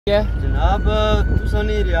जनाब तुसा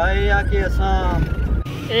नहीं रिया या कि असा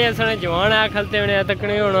ये असने जवान है खलते होने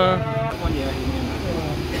तकने होना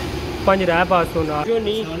पंज रह पासों ना जो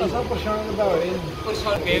नहीं असा परेशान दा होए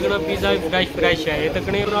केकना पिज़्ज़ा फ्रेश फ्रेश है ये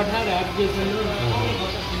तकने पराठा रैप जैसे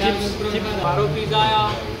चिप्स मारो पिज़्ज़ा आया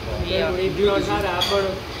ये पराठा रैप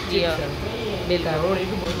जी हां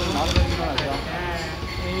बिल्कुल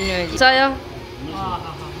साया हां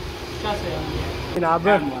हां कैसे जनाब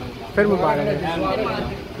फिर मुबारक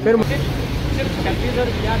फिर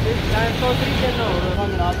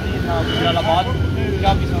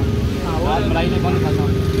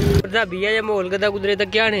माहौल कदा गुजरे तक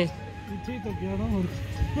क्या ने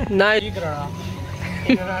ना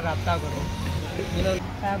राब्ता करो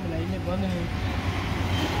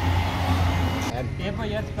ये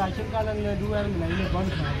भैया स्पेशल का लड्डू है मलाई ने बंद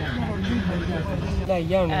खा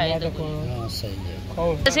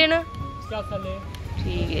दिया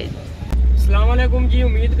ठीक है। अस्सलाम वालेकुम जी,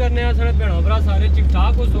 उम्मीद करने हैं सारे भैन भरा सारे ठीक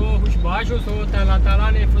ठाक हो सो खुशबाश हो सो अल्लाह ताला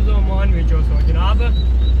ने हिफ्ज़ो अमान विच हो सो। जनाब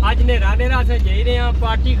अज नेरा नेरा अस जाई रहे हैं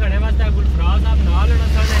पार्टी खाने वास्ते गुलफराज साहब नाल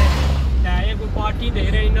साढ़े ये कोई पार्टी दे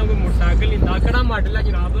रहे इन्हें कोई मोटरसाइकिल इंदा केड़ा मॉडल है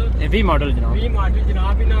जनाब? 20 मॉडल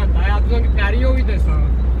जनाब इन्हें आंदा है तुसें पैरियो भी दसां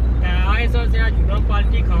आए सो अज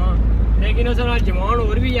पार्टी खां लेकिन उस जवान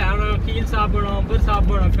होर भी है वकील साहब बना अंबर साहब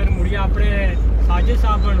बना फिर मुड़िया अपने साजिद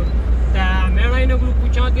साहब बन मैं इन्हों को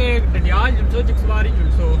पूछा कि दdyal जुलसो चिक्सवारी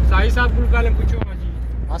जुलसो साहिद साहब को पहले पूछो जी।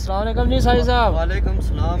 अस्सलाम वालेकुम जी साहिद साहब। वालेकुम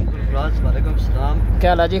सलाम गुलफराज वालेकुम सलाम।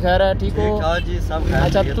 क्या हाल है जी? खैर है ठीक हो? ठीक जी सब खैर।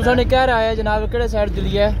 अच्छा तुसा ने क्या राय है जनाब केड़े साइड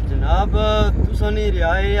जुली है? जनाब तुसा ने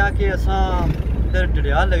राय है कि असा इधर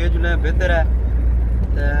दdyal लगे जुले बेहतर है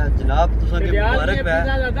जनाब तुसा की मुबारक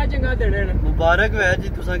है मुबारक है जी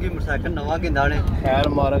तुसा की मोटरसाइकिल नवा गिंदाने खैर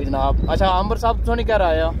मुबारक जनाब। अच्छा अंबर साहब तुसा ने क्या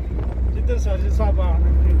राय है? जिधर साजिद साहब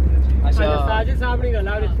अच्छा साजिद साहब ने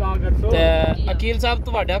गला रिस्पा कर सो ते अकील साहब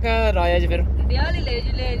तुम्हारा क्या राय है जी? फिर दdyal ही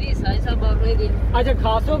ले जी साजिद साहब बाप रे। अच्छा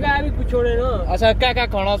खासो गए भी पूछोड़े ना। अच्छा क्या क्या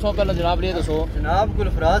खाना सो पहले जनाब ये दसो। जनाब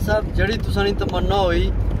गुलफराज साहब जड़ी तुसा नी तमन्ना होई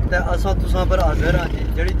ते असा तुसा पर हाजिर हां जी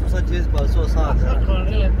जड़ी तुसा चीज बसो असा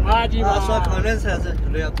हाजिर हां जी असा खाने से ऐसे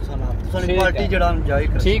जुले तुसा ना तुसा नी पार्टी जड़ा जाई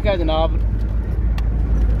कर ठीक है जनाब।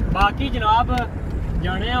 बाकी जनाब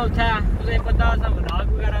जाने उठे तुझे पता असा व्लॉग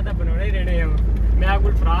वगैरह तो बनाने ही रहने हैं मैं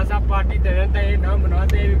गुलफराज साहब पार्टी दे रहे ये ना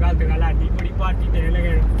बनाते भी गल आडी बड़ी पार्टी देने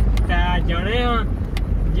लगे जाने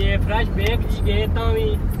जे फ्रेश बेक जी गए भी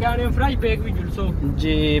क्या फ्रेश बेक भी जुलसो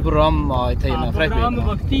जी प्रोग्राम इथे ना फ्रेश बेक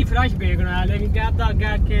वक्ती फ्रेश बेक ना लेकिन कहता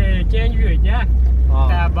आगे के चेंज भी हो जाए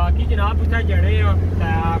बाकी जनाब उठे जड़े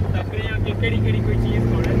तकरे कि केड़ी कोई चीज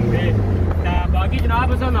खाने मुड़े बाकी जनाब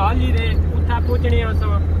अस नाल ही रहे उत्थे पहुंचने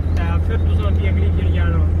फिर तुसां दी अगली जेह्ड़ी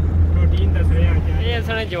जाना रूटीन दस रहे हैं ये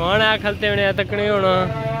साढ़े जवान है खलते होने तकने होना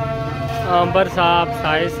अंबर साहब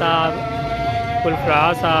साहिद साहब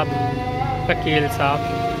गुलफराज साहब वकील साहब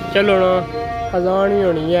चलो ना अजान भी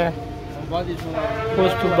होनी है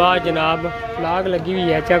उस तो बाद जनाब लाग लगी हुई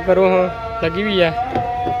है चेक करो हाँ लगी हुई है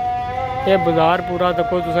ये बाजार पूरा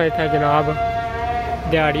तको तुसा इत्थे जनाब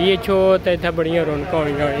दिहाड़ी छो तो इत्थे बड़ियां रौनक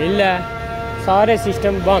होनियां हिल है सारे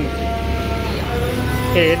सिस्टम बंद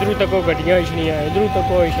इधरों तक गड्डियां इछनियां इधरों तक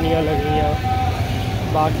इछनियां लगियां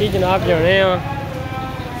बाकी जनाब जाने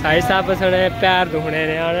साहिद साहब सने पैर दुखने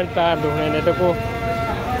ने आने पैर दुखने ने तको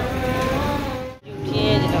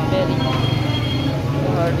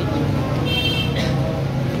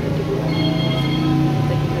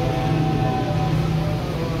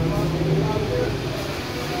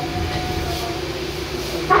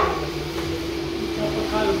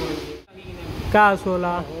क्या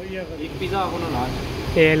सोला एक पिज़्ज़ा हो ना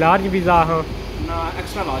लार्ज ये लार्ज पिज़्ज़ा हाँ ना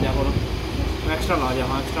एक्स्ट्रा लार्ज है बोलो एक्स्ट्रा लार्ज है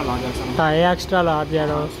हाँ एक्स्ट्रा लार्ज है हाँ ये एक्स्ट्रा लार्ज है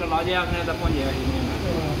ना एक्स्ट्रा लार्ज है आपने तो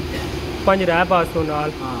पंज रह पासों नाल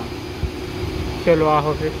हाँ चलो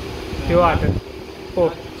आहो फिर क्यों आट ओ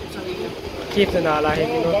चिप्स नाल आहे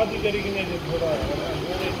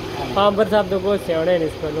हाँ अंबर साहब तो बहुत सियाने ने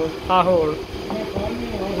इस पर आहो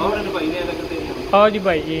आओ जी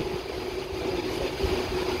भाई जी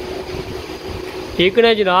ठीक ने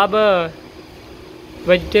जनाब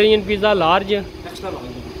वेजिटेरियन पिज़्ज़ा लार्ज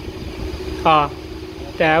हाँ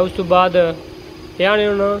तो उस तो बाद क्या ने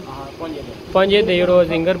होना पंजे दे जड़ो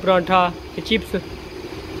जिंगर परांठा चिप्स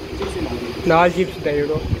नाल चिप्स दे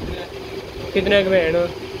जड़ो कितने कमेन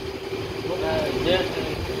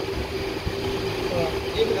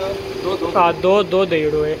हाँ दो दे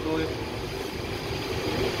जड़ो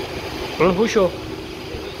हम खुश हो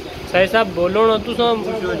साहिद साहब बोलो ना तुम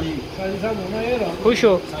खुश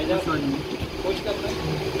हो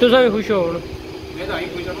तुम भी खुश हो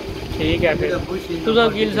ठीक है फिर तुम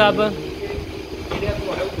वकील साहब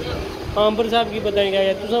आंबर साहब की पता नहीं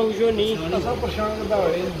क्या तुसा पूछो नहीं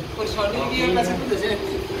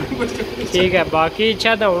ठीक है बाकी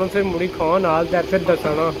इच्छा तो हूँ फिर मुड़ी खाओ नाल ते फिर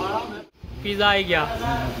दसना पिज़्ज़ा आई गया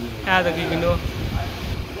है तो किलो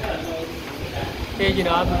ये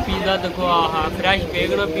जनाब पिज़्ज़ा देखो आहा फ्रैश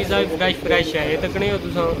बेगना पिज़्ज़ा भी फ्रैश है ये तकने हो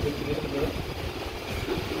तुसा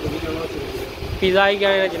पिज़्ज़ा आई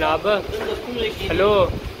गया जनाब हेलो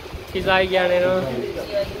पिज़्ज़ा आई गया ना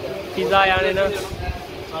पिज़्ज़ा आया ना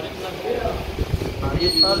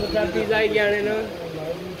पिज़्ज़ा आई गया ना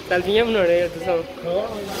सब्जियां बनाने तुसा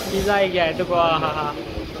पिज़्ज़ा आई गया देखो आहा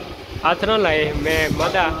हाथ ना लाए मैं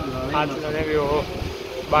मदा हाथ लाने भी हो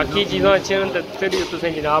बाकी चीज़ां अच्छे न फिर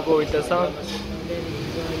तुसें जनाब हो दसा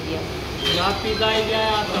जनाब पिज़्ज़ा आई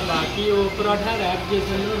गया तो बाकी वो पराठा रैप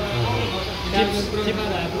जैसे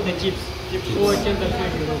चिप्स वो अच्छे दसने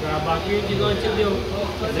शुरू करा बाकी चीज़ों अच्छे दो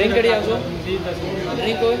ड्रिंक करी आपको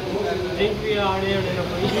ड्रिंक भी आने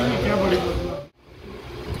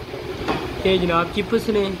ये जनाब चिप्स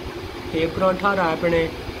ने ये पराठा रैप ने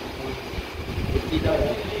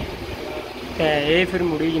ये फिर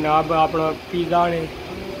मुड़ी जनाब अपना पिज़्ज़ा ने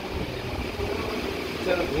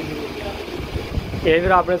ये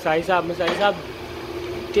फिर अपने साई साहब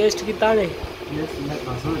टेस्ट किता ने तो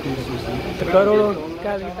करो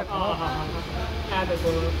क्या चाहिए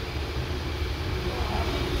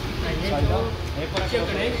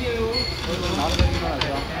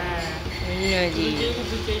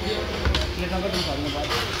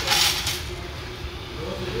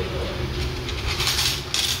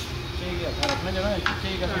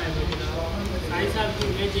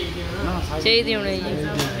होने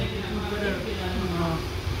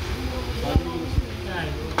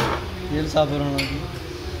तेल साफ करना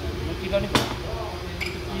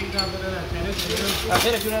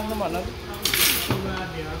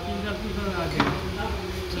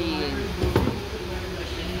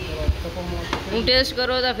टेस्ट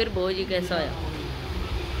करो तो फिर बहुत जी कैसा आया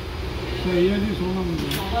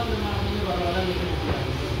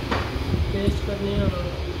टेस्ट करनी है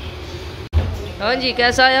हाँ जी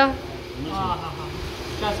कैसा आया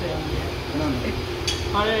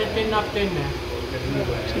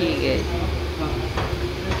ठीक है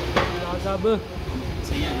साहब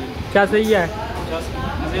क्या सही है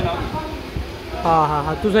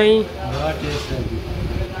हाँ तू सही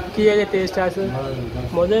की है टेस्ट है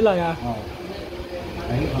मजे लाया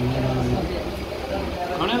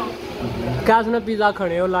क्या सुना पिज़्ज़ा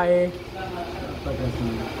खाने हो लाए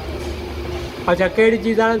अच्छा केड़ी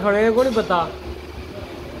चीज़ा खाने को नहीं पता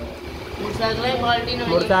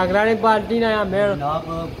मोटरसाइकिल ने पार्टी ना आया मैं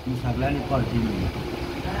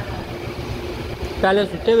पहले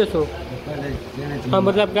सुते वे सो हाँ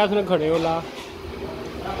मतलब क्या सुना खड़े हो ला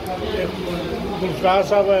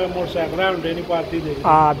मोटरसाइकिल पार्टी दे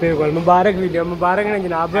हाँ बिल्कुल मुबारक वीडियो मुबारक ने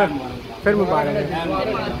जनाब फिर मुबारक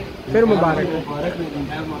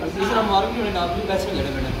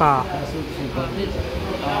हाँ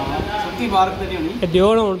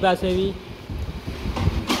दियो हूँ पैसे भी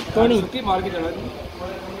तो नहीं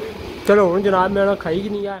चलो हूँ जनाब मेरा खाई कि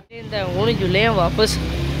नहीं है हूँ जुले वापस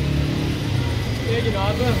ये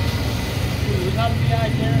जनाब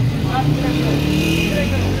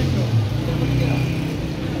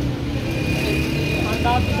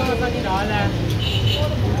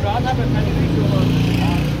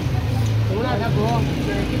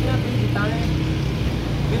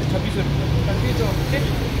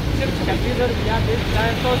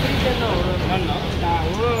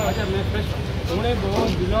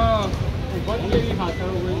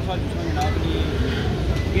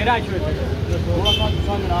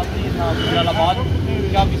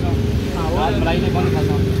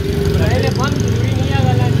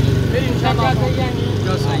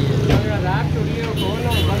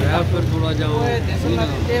फिर थोड़ा जाओ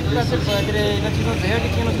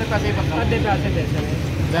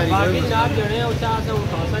बाकी जनाब जने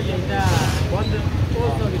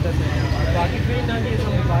बाकी फिर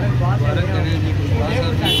मुबारकबाद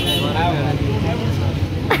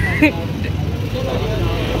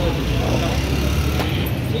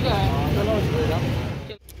ठीक है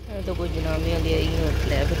तो कोई जनाब नहीं आती है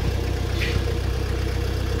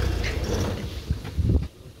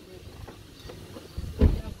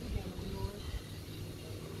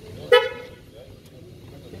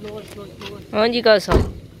हाँ जी का साहब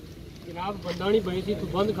जनाब बंदा नहीं बनी थी तू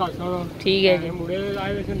बंद खा सकना ठीक है जी मुड़े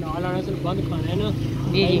आए वैसे नाल आना सिर्फ बंद खाना है ना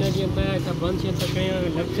जी जी मैं ऐसा बंद से तक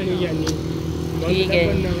लक्षण ही जानी ठीक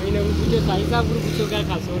है पूछो साई साहब को पूछो क्या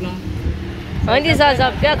खा सो ना हाँ जी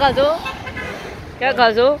साहब क्या खा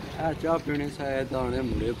सो चाह पीने से आए तो आने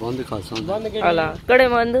मुड़े बंद खा सो बंद अला कड़े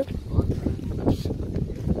बंद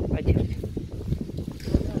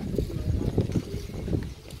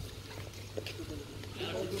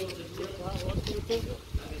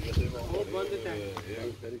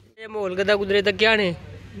ये माहौल कदा गुजरे तक क्या ने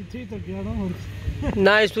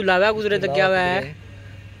ना इस तू लावा गुजरे तक क्या हुआ है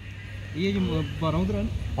ये जो बारह उधर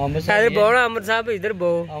इधर बहु ना अमर साहब इधर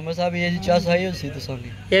बहु अमर साहब ये जी चाय सही हो सी तो सोनी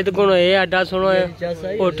ये तो कौन है अड्डा सुनो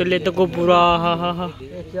है होटल तो को पूरा हा हा हा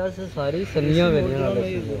चाय से सारी सनियां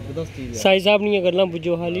वेलियां साई साहब नहीं करना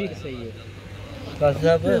बुझो हाली सही है कासिद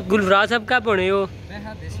साहब गुलफराज साहब क्या बने हो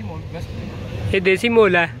ये देसी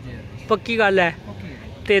मोल है पक्की गल है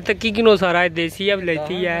ते तक्की किनो सारा देसी है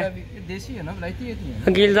विलायती है देसी है ना विलायती है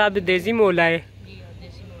अकील साहब देसी मोल है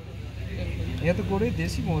ये तो कोई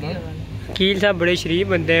देसी मोल है अकील साहब बड़े शरीफ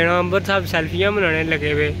बंदे हैं अंबर साहब सेल्फियां बनाने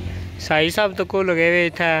लगे हुए साई साहब तो को लगे हुए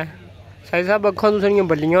इत्थे साई साहब अखां तो सारियां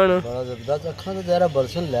बल्लियां न बड़ा जबरदस्त अखां तो जरा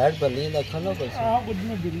बरसन लाइट बल्ली अखां ना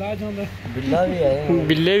बरसन बिल्ला जांदा बिल्ला भी आए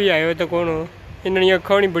बिल्ले भी आए हो तो कौन इन्हां दी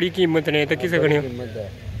अखां दी बड़ी कीमत ने तक्की सकने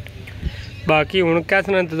बाकी हुण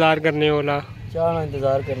कैसे इंतजार करने होला चाह ना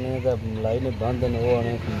इंतजार करने का मलाई ने बंद ने वो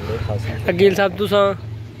आने खंडे खासी अकील साहब तुसां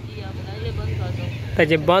ते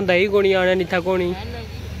जे बंद आई कोनी आने निथा कोनी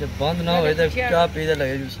जब बंद ना होए तो क्या पीते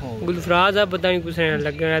लगे जुसा गुलफराज साहब पता नहीं कुछ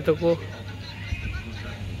लगना है तो को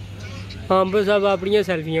अंबर साहब अपनी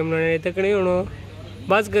सेल्फियां बनाने तकने हुण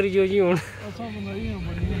बस करी जो जी हुण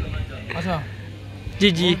अच्छा जी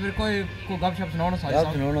जी फिर कोई गपशप सुनाओ ना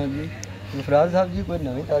साहब सुनाओ जी गुलफराज साहब जी कोई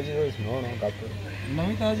नवी ताजी कोई सुनाओ ना गप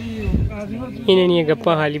नवी ताजी इन्हें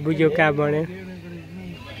गप्पा खाली बुझो क्या बने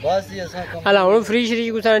बस ये असा हला हुण फ्री श्री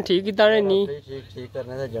कुछ ठीक कीता ने नी ठीक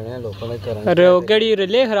करने से जने लोकां ने करां अरे ओ केड़ी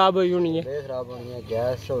रिले खराब होई होनी है रिले खराब होनी है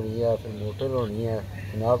गैस होनी है फिर मोटर होनी है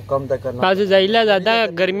जनाब कम तक करना बस जाइला ज्यादा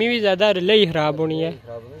गर्मी भी ज्यादा रिले ही खराब होनी है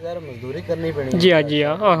यार मजदूरी करनी पैनी जी हां जी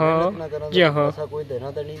हां हां जी हां ऐसा कोई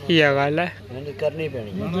देना तो नहीं ये गल है नहीं करनी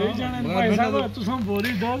पैनी भाई साहब तुसां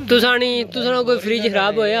बोरी दो तुसां कोई फ्रिज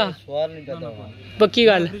खराब होया सवाल नहीं करदा पक्की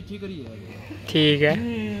गल ठीक है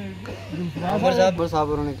अमर साहब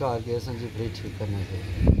उन्होंने कहा कि संजी फ्रिज ठीक करना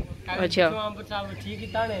चाहिए अच्छा अंबर साहब ठीक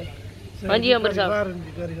कीता ने हां जी अंबर साहब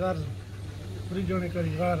फ्रिज होने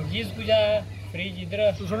कारीगर जिसको जा फ्रिज इधर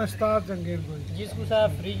तुसां स्टार चंगे कोई जिसको सा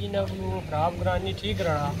फ्रिज ना खराब करानी ठीक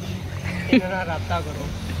कराना इनना राब्ता करो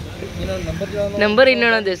इना नंबर नंबर इन्ना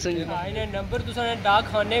ना दसो जी हां इने नंबर तुसां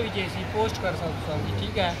डाक खाने विच सी पोस्ट कर सकते हो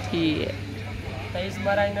ठीक है तो इस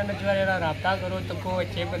बार इन्होंने जो है राब्ता करो तो को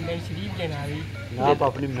अच्छे बंदे शरीफ देना भी आप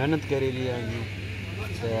अपनी मेहनत करी लिया जी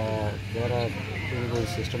जरा कोई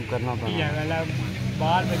सिस्टम करना पड़ा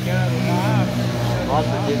बाल बच्चे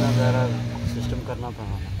ना जरा सिस्टम करना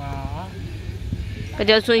पड़ा हां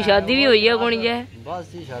अच्छा सोई शादी भी हुई है कोनी जे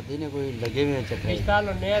बस ये शादी ने कोई लगे हुए चक्कर रिश्ता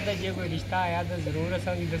लोने तो जे कोई रिश्ता आया तो जरूर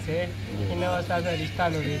असा की दसे इन वास्ते रिश्ता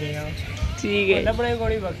लोने दे ठीक है लबणे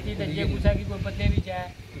कोनी वक्ती ते जे कुछ की कोई पते भी चाहे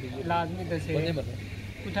लाजमी दसे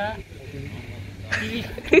कुठा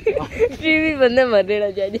टीवी बंदे मर देना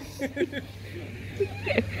चाहिए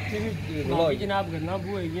जनाब गन्ना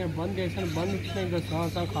बू है बंद देसन बंद कितने दसा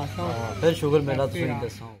सा खासा फिर शुगर मेरा तो नहीं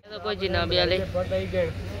दसा तो कोई जनाब वाले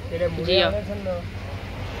तेरे जी हां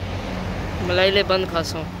मलाई ले बंद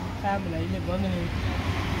खासो मलाई ले बंद है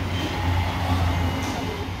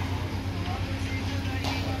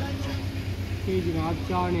ये जनाब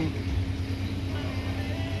चाह ने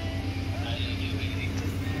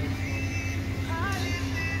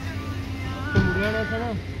तो मुड़ियाना था ना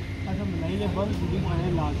अच्छा मलाई ले बंद गुडी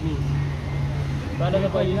खाने लाजमी पहले तो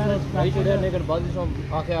भाई चढ़े लेकिन बाद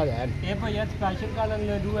में आके आ जाए ये भैया स्पेशल का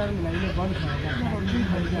ले दू है मलाई ले बंद खाएगा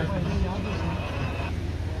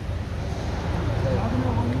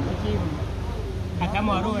अच्छा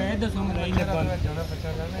मारो है दसो मलाई ले बंद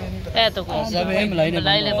ए तो कोई सब है मलाई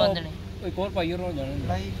ले बंद ने एक और पाइयो रो जाने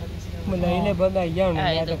मलाई ले बंद आइया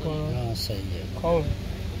होने तो को हां सही है खाओ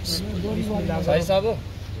भाई साहब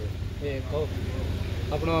ये को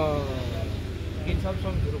अपना इन सब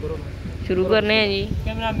शुरू करो शुरू करने हैं जी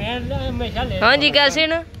कैमरा मैन हमेशा ले हां जी कैसे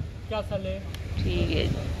ना क्या साले ठीक है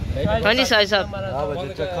हां जी साई साहब हां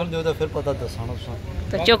बच्चे चक्कर दो तो फिर पता दसना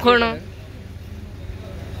तो चखोना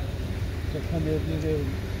चक्कर दे के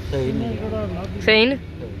सही नहीं सही ना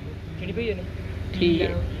किड़ी भई है ठीक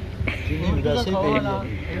है चीनी वैसे ही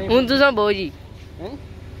पे हुन तुसा बो जी हैं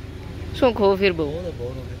सो खो फिर बो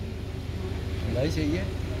मलाई सही है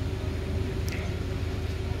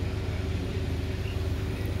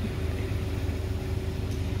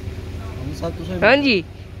हम साथ तुसे हां जी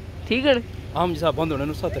ठीक है आम जैसा बंद होने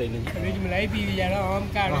नु साथ रही नहीं बीच मलाई पी भी जाना आम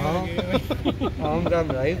का आम का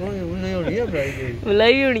मलाई कौन नहीं होनी है मलाई की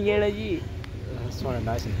मलाई होनी है ना जी सोना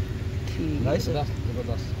नाइस ठीक नाइस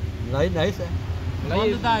जबरदस्त मलाई नाइस है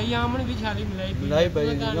मलाई तो आई आमन भी छाली मलाई पी मलाई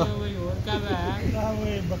भाई ना कोई और क्या है वो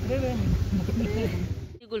बकरे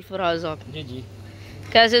दे गुलफराज साहब जी जी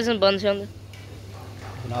कैसे सन बंद शंद?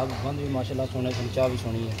 जनाब बंद भी माशाल्लाह सोने सन, चाह भी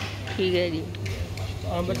सोनी है। ठीक है जी।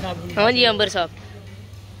 हाँ जी अंबर साहब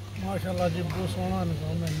माशाल्लाह जी बहुत सोहना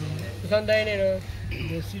निकाम मैनू पसंद आए ने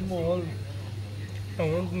देसी माहौल।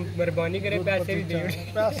 मेहरबानी करे पैसे भी दे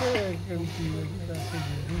पैसे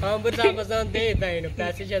हाँ अंबर साहब पसंद देता है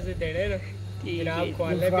पैसे शैसे देने ना जनाब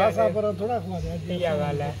ख्वाले पर थोड़ा खवा दे क्या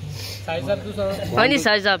गल है साहिब साहब तू हाँ जी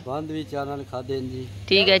साहिब साहब बंद भी चाह नाल खादे जी।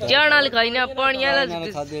 ठीक है चाह नाल खाई ना पानी वाला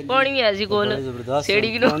पानी भी ऐसी कोल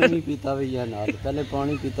सेड़ी की पानी भी पीता भी है नाल, पहले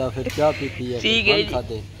पानी पीता फिर चाह पीती है। ठीक है जी।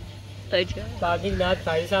 खादे अच्छा बाकी ना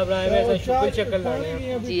साहिब साहब लाए वैसे शुक्र शक्ल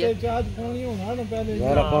लाने जी चाह पानी होना ना पहले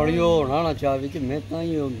यार पानी होना ना चाह विच मैं तां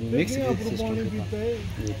ही मिक्स सिस्टम पीता है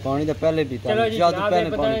पानी तो पहले पीता चलो जी चाह तो जनाब पहले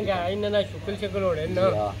पता पानी है क्या इन्हां दा शुक्र शक्ल होने ना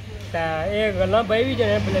ते ये गल्लां बई भी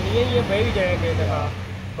जने बलनियां ये बई भी जने के दफा।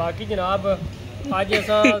 बाकी जनाब अज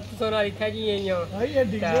असां तुसां नाल इत्थे जी आइयां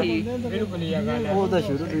बिल्कुल ये गल है वो तो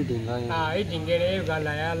शुरू ही ढींगा है। हाँ ये ढिंगे ने गल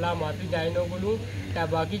आया अल्लाह माफी जाए नो कोलू ते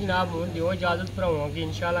बाकी जनाब हुण दिओ इजाजत भरावां कि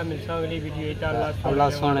इंशाल्लाह मिलसां अगली वीडियो च। अल्लाह अल्लाह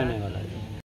सोने ने वाला।